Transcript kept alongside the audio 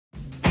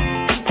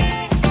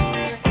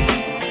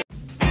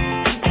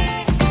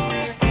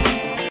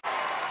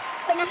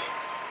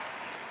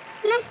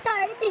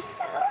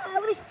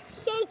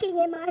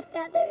in our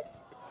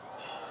feathers.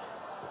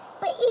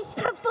 But each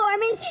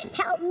performance has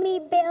helped me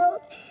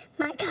build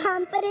my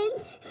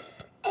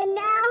confidence, and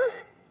now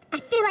I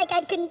feel like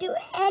I can do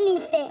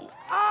anything.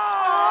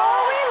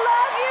 Oh, we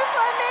love you,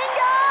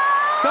 Flamingo!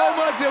 So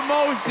much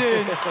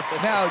emotion.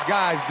 Now,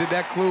 guys, did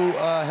that clue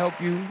help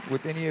you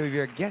with any of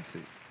your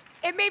guesses?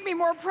 It made me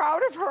more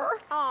proud of her.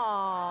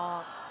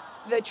 Aww.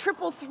 The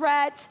triple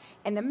threat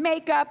and the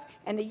makeup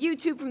and the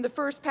YouTube from the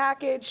first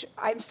package,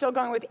 I'm still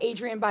going with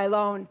Adrienne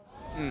Bailon.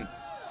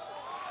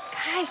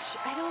 Gosh,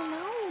 I don't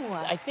know.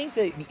 I think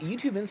that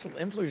YouTube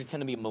influencers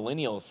tend to be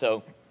millennials,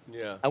 so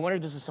yeah. I wonder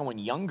if this is someone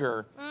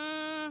younger.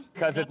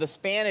 Because of the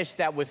Spanish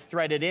that was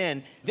threaded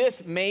in,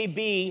 this may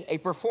be a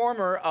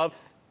performer of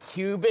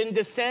Cuban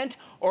descent,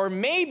 or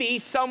maybe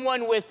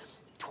someone with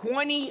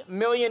 20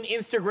 million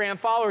Instagram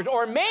followers,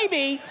 or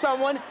maybe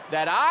someone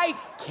that I,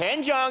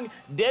 Ken Jeong,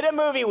 did a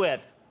movie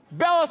with.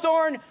 Bella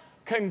Thorne,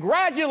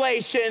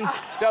 congratulations,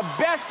 the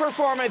best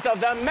performance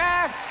of the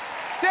Masked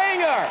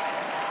Singer.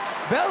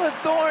 Bella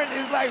Thorne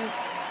is like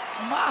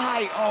my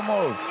height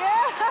almost. Yeah.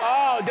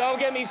 Oh, don't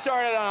get me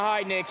started on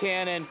height, Nick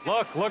Cannon.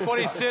 Look what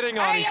he's sitting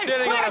on. Hey, He's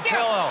sitting on a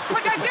pillow.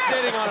 Put that He's down.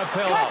 sitting on a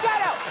pillow. Cut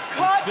that out.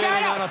 Cut He's that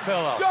sitting out. on a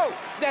pillow. Joe,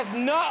 that's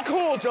not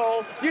cool,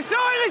 Joel. You're so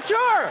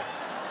immature.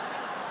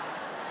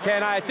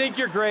 Ken, I think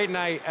you're great,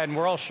 and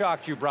we're all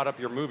shocked you brought up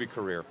your movie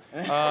career.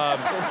 I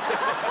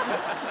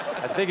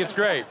think it's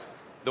great,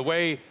 the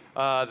way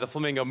the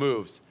Flamingo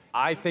moves.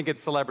 I think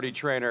it's celebrity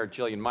trainer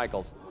Jillian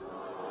Michaels.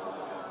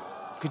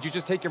 Could you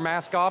just take your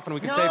mask off and we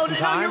could save some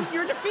time? No,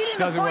 you're defeating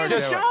Doesn't the point work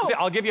of the that show. See,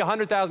 I'll give you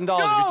 $100,000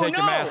 if you take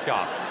your mask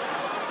off.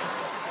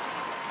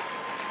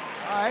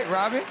 All right,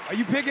 Robin, are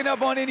you picking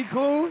up on any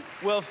clues?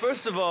 Well,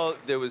 first of all,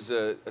 there was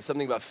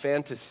something about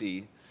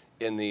fantasy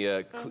in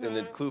the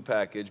clue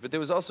package, but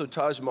there was also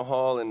Taj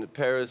Mahal in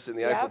Paris and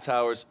the Eiffel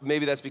Towers.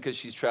 Maybe that's because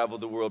she's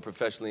traveled the world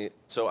professionally.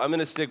 So I'm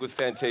gonna stick with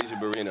Fantasia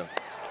Barrino.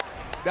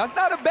 That's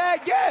not a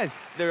bad guess.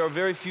 There are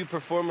very few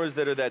performers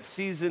that are that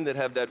seasoned, that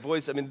have that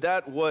voice. I mean,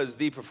 that was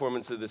the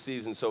performance of the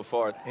season so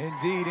far.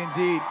 Indeed,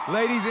 indeed.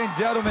 Ladies and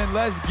gentlemen,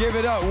 let's give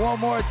it up one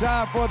more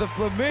time for the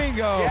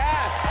Flamingo.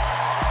 Yes.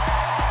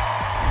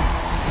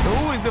 So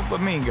who is the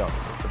Flamingo?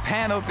 The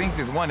panel thinks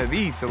it's one of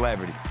these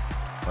celebrities.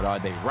 But are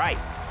they right?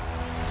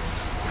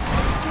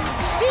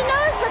 She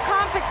knows the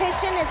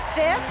competition is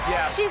stiff.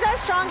 Yeah. She's our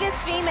strongest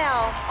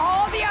female.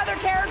 All the other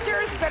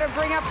characters better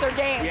bring up their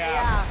game.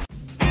 Yeah.